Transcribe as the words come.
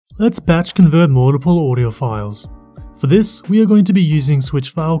Let's batch convert multiple audio files. For this, we are going to be using Switch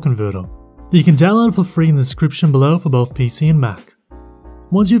File Converter that you can download for free in the description below for both PC and Mac.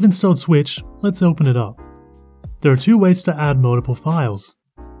 Once you've installed Switch, let's open it up. There are two ways to add multiple files.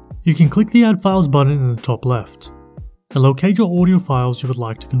 You can click the Add Files button in the top left and locate your audio files you would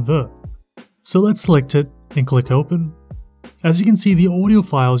like to convert. So let's select it and click Open. As you can see, the audio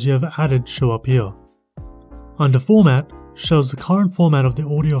files you have added show up here. Under Format, shows the current format of the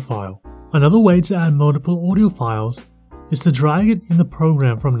audio file. Another way to add multiple audio files is to drag it in the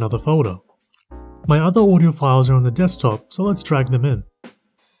program from another folder. My other audio files are on the desktop, so let's drag them in.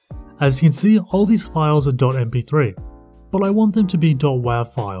 As you can see, all these files are .mp3, but I want them to be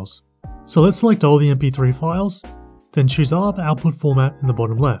 .wav files. So let's select all the mp3 files, then choose ARP output format in the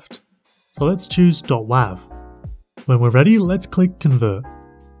bottom left. So let's choose .wav. When we're ready, let's click Convert.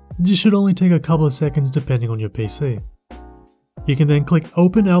 This should only take a couple of seconds depending on your PC. You can then click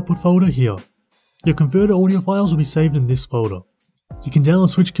Open Output Folder here. Your converted audio files will be saved in this folder. You can download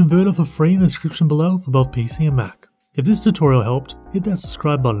Switch Converter for free in the description below for both PC and Mac. If this tutorial helped, hit that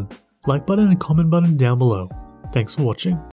subscribe button, like button and comment button down below. Thanks for watching.